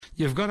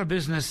you've got a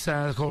business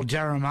called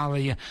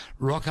Jarramali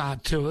Rock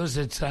Art Tours.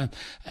 It's a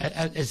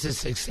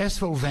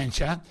successful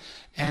venture,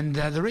 and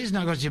the reason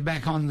I got you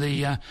back on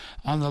the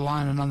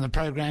line and on the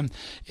program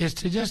is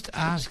to just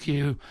ask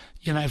you,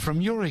 from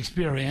your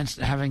experience,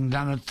 having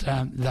done it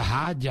the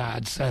hard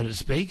yard, so to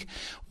speak,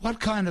 what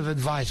kind of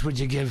advice would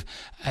you give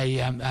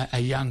a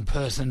young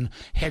person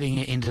heading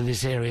into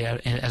this area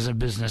as a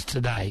business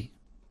today?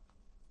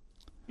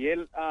 Yeah,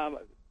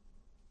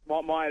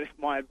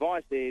 my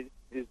advice is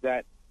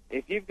that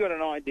if you've got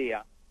an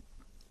idea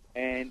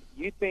and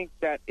you think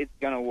that it's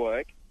going to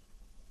work,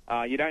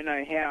 you don't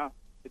know how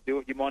to do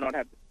it, you might not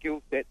have the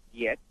skill set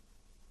yet,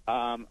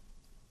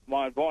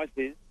 my advice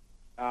is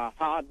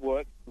hard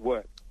work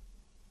works.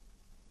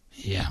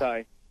 Yeah.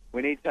 So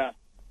we need to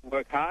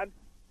work hard.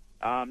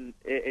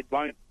 It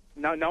won't.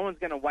 No one's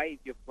going to wave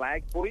your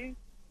flag for you,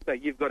 so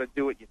you've got to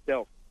do it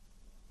yourself.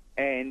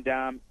 And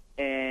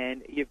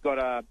you've got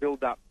to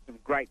build up some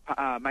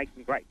make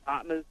some great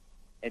partners,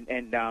 and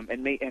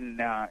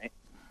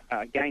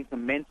gain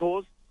some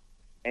mentors,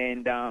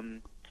 and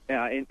in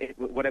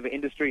whatever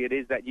industry it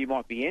is that you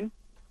might be in.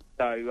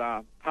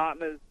 So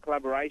partners,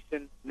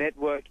 collaboration,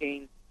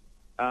 networking.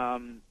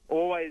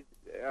 Always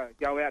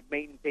go out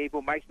meeting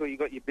people. Make sure you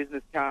got your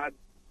business cards,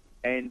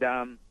 and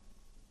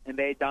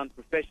they're done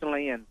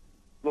professionally and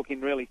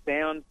looking really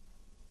sound.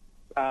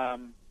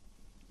 And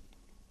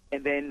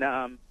then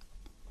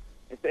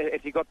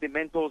if you've got the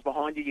mentors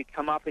behind you, you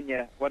come up in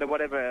your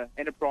whatever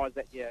enterprise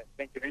that you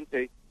venture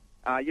into,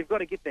 you've got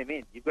to get them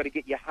in. You've got to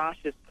get your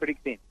harshest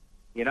critics in,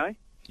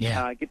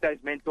 Yeah. Get those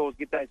mentors,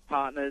 get those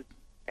partners.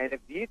 And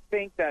if you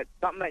think that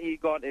something that you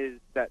got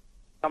is that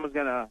someone's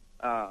going to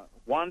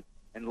want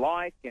and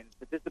like and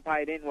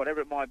participate in,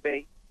 whatever it might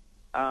be,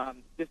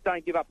 just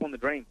don't give up on the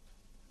dream.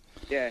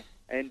 Yeah.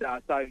 And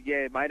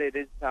mate, it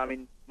is,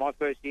 my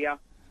first year,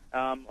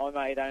 I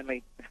made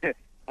only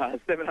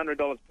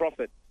 $700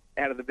 profit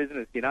out of the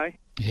business, Yeah.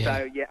 So,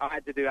 I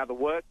had to do other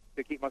work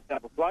to keep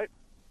myself afloat,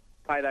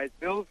 pay those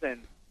bills,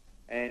 and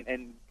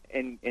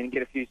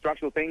get a few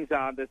structural things.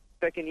 The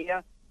second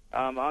year,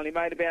 I only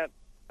made about,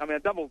 I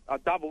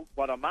doubled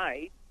what I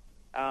made,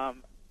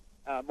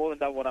 more than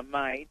double what I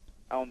made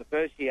on the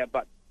first year,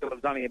 but it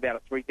was only about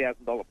a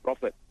 $3,000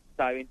 profit.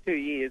 So in 2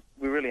 years,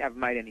 we really haven't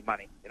made any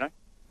money,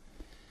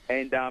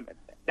 And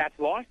that's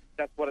life.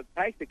 That's what it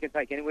takes. It can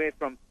take anywhere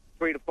from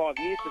 3 to 5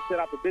 years to set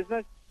up a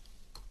business.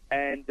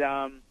 And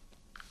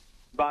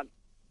but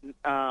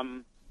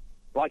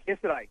like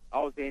yesterday, I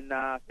was in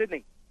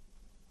Sydney,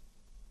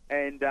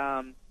 and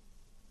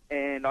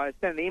I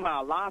sent an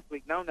email last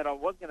week, knowing that I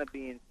was going to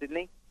be in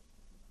Sydney,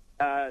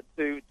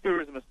 to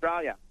Tourism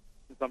Australia,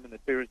 since I'm in the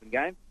tourism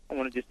game. I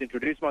want to just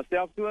introduce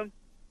myself to them,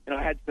 and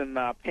I had some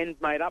pens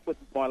made up with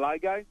my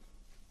logo,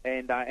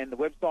 and the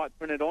website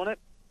printed on it,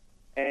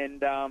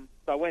 and so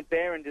I went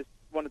there and just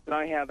wanted to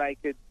know how I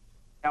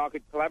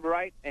could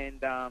collaborate,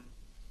 and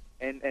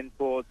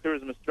for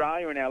Tourism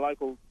Australia and our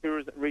local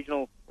tourism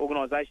regional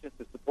organisations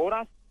to support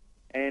us.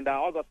 And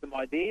I got some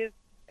ideas,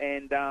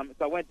 and so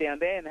I went down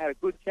there and had a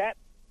good chat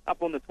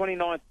up on the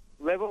 29th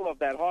level of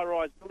that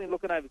high-rise building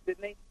looking over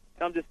Sydney.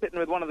 And I'm just sitting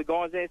with one of the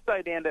guys there,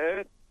 so down to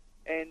earth.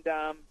 And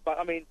but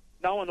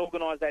no one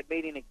organised that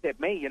meeting except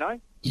me,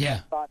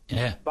 Yeah. But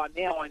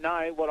now I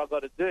know what I've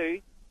got to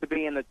do to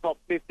be in the top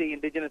 50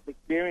 Indigenous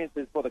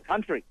experiences for the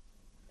country.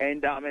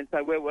 And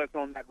so we're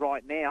working on that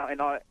right now.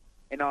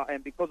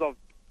 And because I've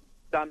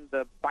done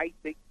the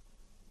basics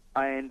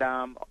and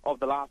of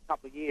the last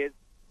couple of years,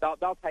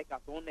 they'll take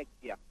us on next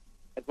year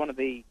as one of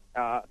the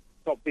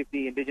top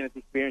 50 Indigenous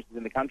experiences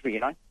in the country,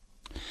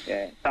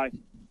 Yeah.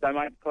 So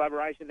mate,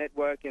 collaboration,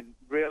 network, and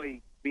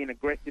really being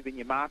aggressive in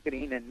your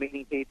marketing and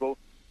meeting people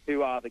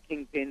who are the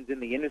kingpins in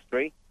the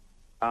industry,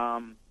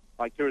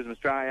 like Tourism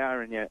Australia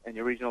and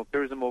your regional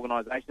tourism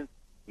organisations.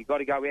 You've got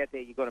to go out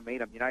there, you've got to meet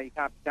them, you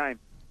can't be ashamed.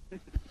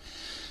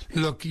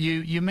 Look,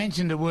 you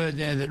mentioned a word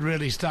there that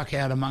really stuck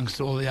out amongst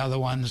all the other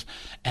ones,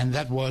 and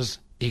that was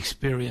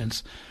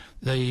experience.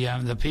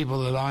 The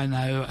people that I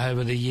know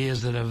over the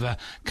years that have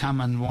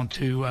come and want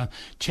to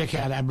check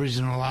out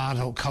Aboriginal art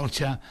or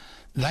culture,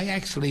 they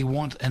actually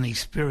want an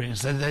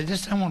experience. They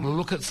just don't want to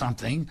look at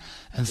something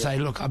and say,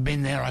 look, I've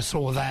been there, I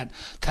saw that,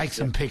 take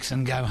some pics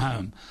and go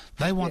home.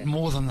 They want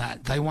more than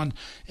that. They want,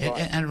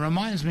 and it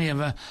reminds me of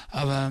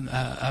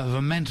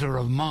a mentor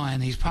of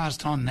mine. He's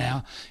passed on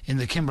now in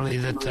the Kimberley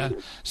that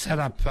set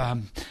up the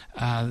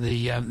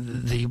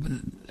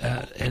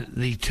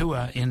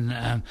tour in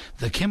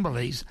the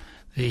Kimberleys,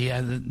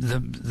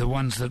 the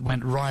ones that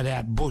went right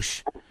out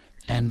bush,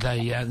 and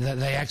they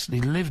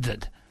actually lived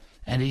it.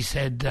 And he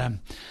said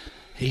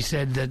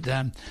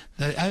that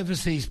the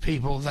overseas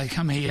people, they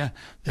come here,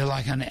 they're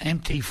like an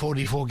empty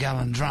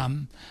 44-gallon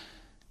drum.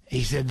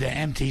 He said they're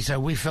empty, so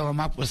we fill them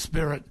up with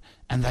spirit,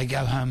 and they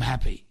go home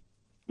happy.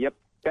 Yep,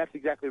 that's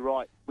exactly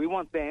right. We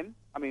want them.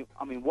 I mean,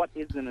 what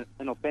is an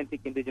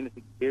authentic Indigenous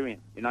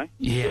experience?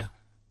 Yeah.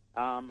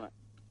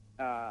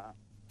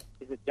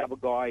 Is it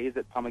Jabbergai? Is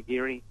it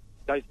Pamagiri?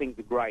 Those things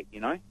are great.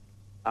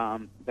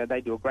 That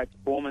they do a great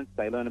performance.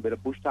 They learn a bit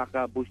of bush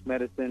tucker, bush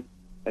medicine.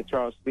 They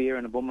throw a spear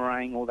and a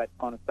boomerang, all that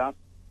kind of stuff,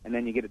 and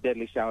then you get a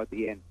deadly show at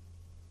the end.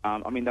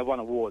 I mean, they won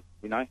awards,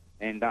 you know,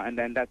 and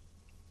then that's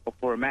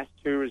for a mass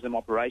tourism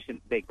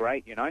operation. They're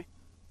great, you know,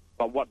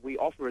 but what we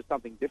offer is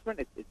something different.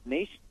 It's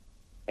niche,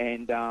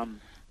 and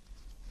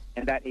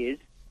that is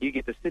you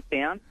get to sit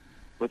down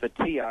with a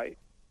TO,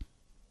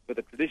 with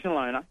a traditional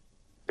owner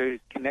who's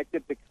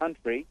connected to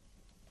country,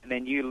 and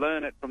then you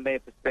learn it from their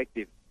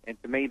perspective.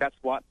 And to me, that's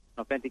what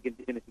an authentic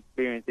Indigenous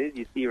experience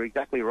is. You're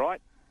exactly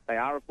right. They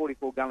are a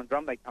 44-gallon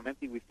drum. They come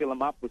empty. We fill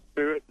them up with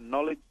spirit and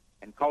knowledge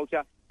and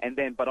culture. And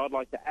then, but I'd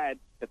like to add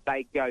that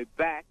they go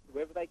back to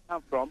wherever they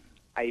come from,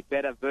 a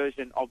better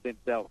version of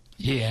themselves.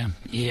 Yeah,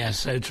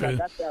 so true. So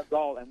that's our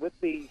goal. And with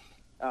the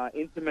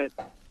intimate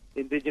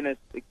Indigenous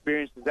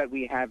experiences that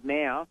we have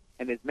now,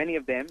 and there's many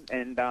of them,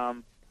 and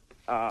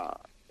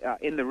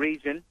in the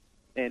region,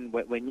 and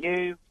we're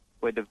new,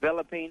 we're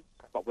developing,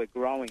 but we're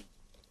growing.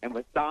 And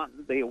we're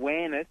starting, the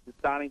awareness is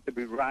starting to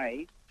be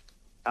raised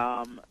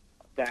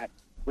that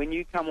when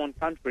you come on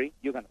country,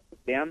 you're going to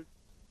sit down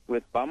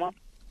with Bama,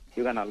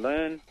 you're going to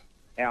learn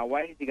our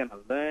ways, you're going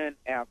to learn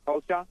our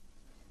culture,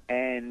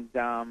 and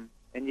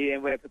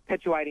we're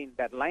perpetuating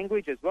that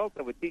language as well.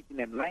 So we're teaching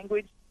them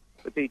language,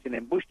 we're teaching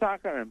them bush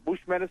tucker and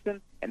bush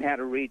medicine, and how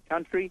to read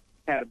country,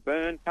 how to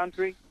burn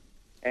country,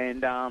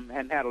 and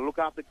how to look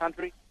after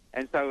country.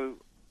 And so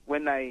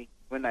when they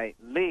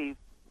leave,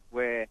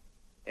 we're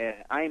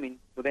aiming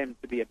for them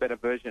to be a better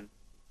version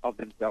of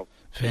themselves.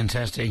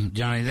 Fantastic,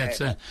 Johnny.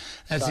 That's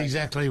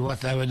exactly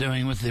what they were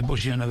doing with the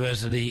Bush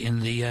University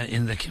in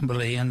the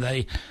Kimberley, and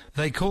they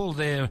called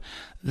their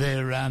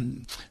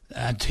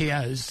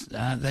TOs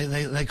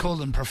they call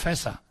them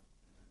professor.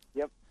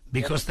 Yep.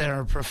 Because they're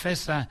a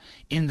professor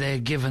in their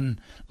given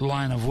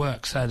line of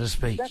work, so to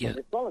speak.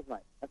 Exactly. Scholars,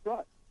 mate. That's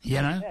right.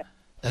 You know,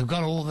 they've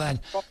got all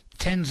that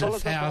tens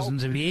of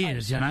thousands of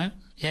years. You know,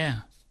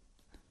 yeah.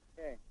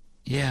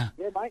 Yeah,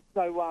 mate.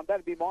 So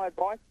that'd be my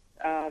advice.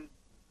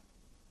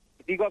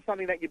 If you got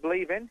something that you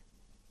believe in,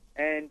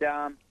 and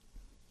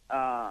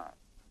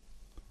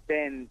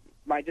then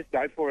mate, just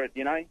go for it.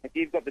 You know, if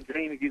you've got the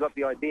dream, if you've got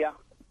the idea,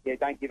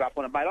 don't give up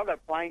on it, mate. I've got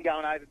a plane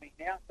going over me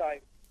now, so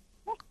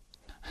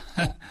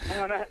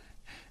hang on.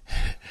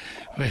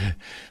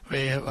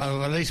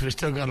 Well, at least we've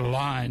still got a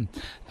line.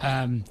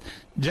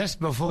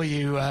 Just before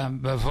you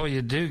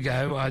do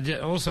go,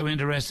 I'm also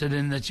interested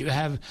in that you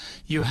have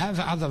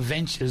other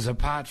ventures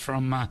apart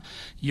from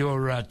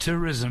your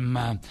tourism,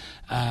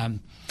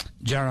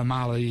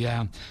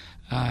 Jaramali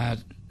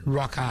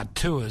rock art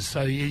tours.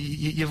 So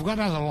you've got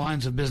other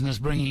lines of business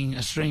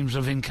bringing streams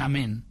of income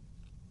in.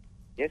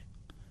 Yes.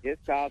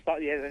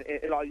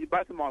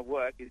 Both of my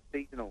work is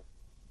seasonal.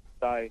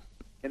 So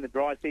in the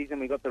dry season,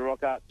 we got the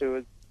rock art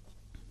tours.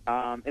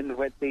 In the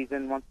wet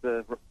season, once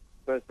the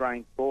first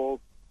rain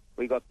falls,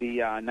 we got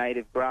the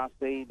native grass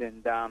seed,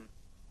 and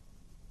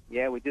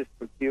we just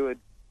procured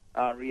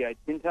Rio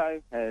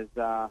Tinto as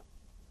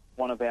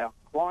one of our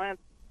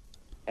clients,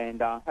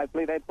 and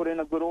hopefully they put in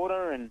a good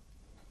order, and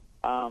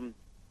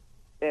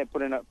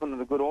put in a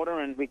good order,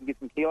 and we can get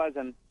some kilos,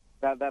 and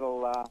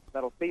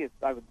that'll see us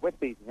over the wet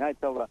season, you know,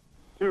 till the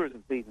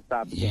tourism season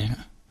starts. Yeah.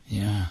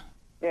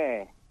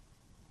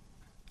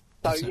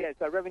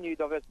 So revenue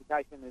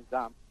diversification is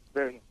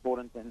very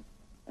important, and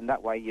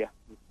that way you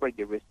spread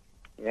your risk.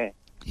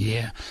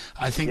 Yeah,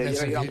 I think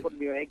that's... You're not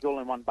putting your eggs all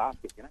in one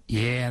basket, you know?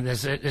 Yeah,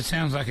 it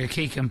sounds like a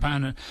key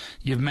component.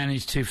 You've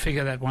managed to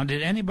figure that one.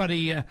 Did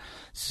anybody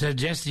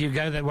suggest you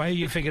go that way, or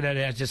you figured that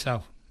out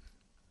yourself?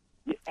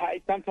 Yeah,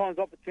 hey, sometimes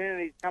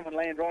opportunities come and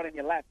land right in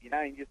your lap, you know,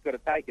 and you just got to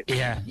take it.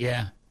 Yeah.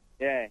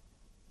 I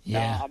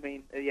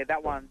mean,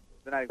 that one,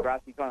 the no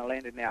grass, you kind of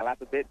landed in our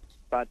lap a bit,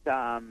 but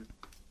the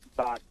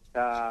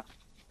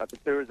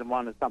tourism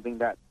one is something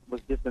that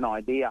was just an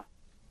idea,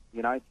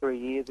 you know, 2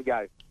 years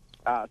ago.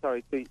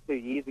 Two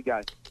years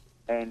ago.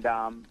 And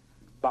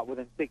but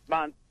within 6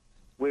 months,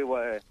 we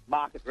were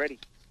market ready.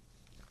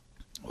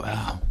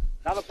 Wow.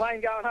 Another plane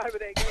going over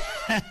there.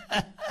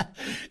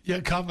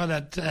 You're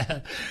confident.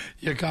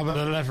 You're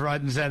confident left,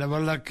 right and centre.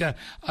 Well, look,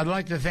 I'd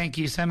like to thank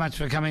you so much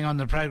for coming on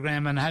the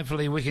program, and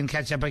hopefully we can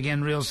catch up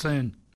again real soon.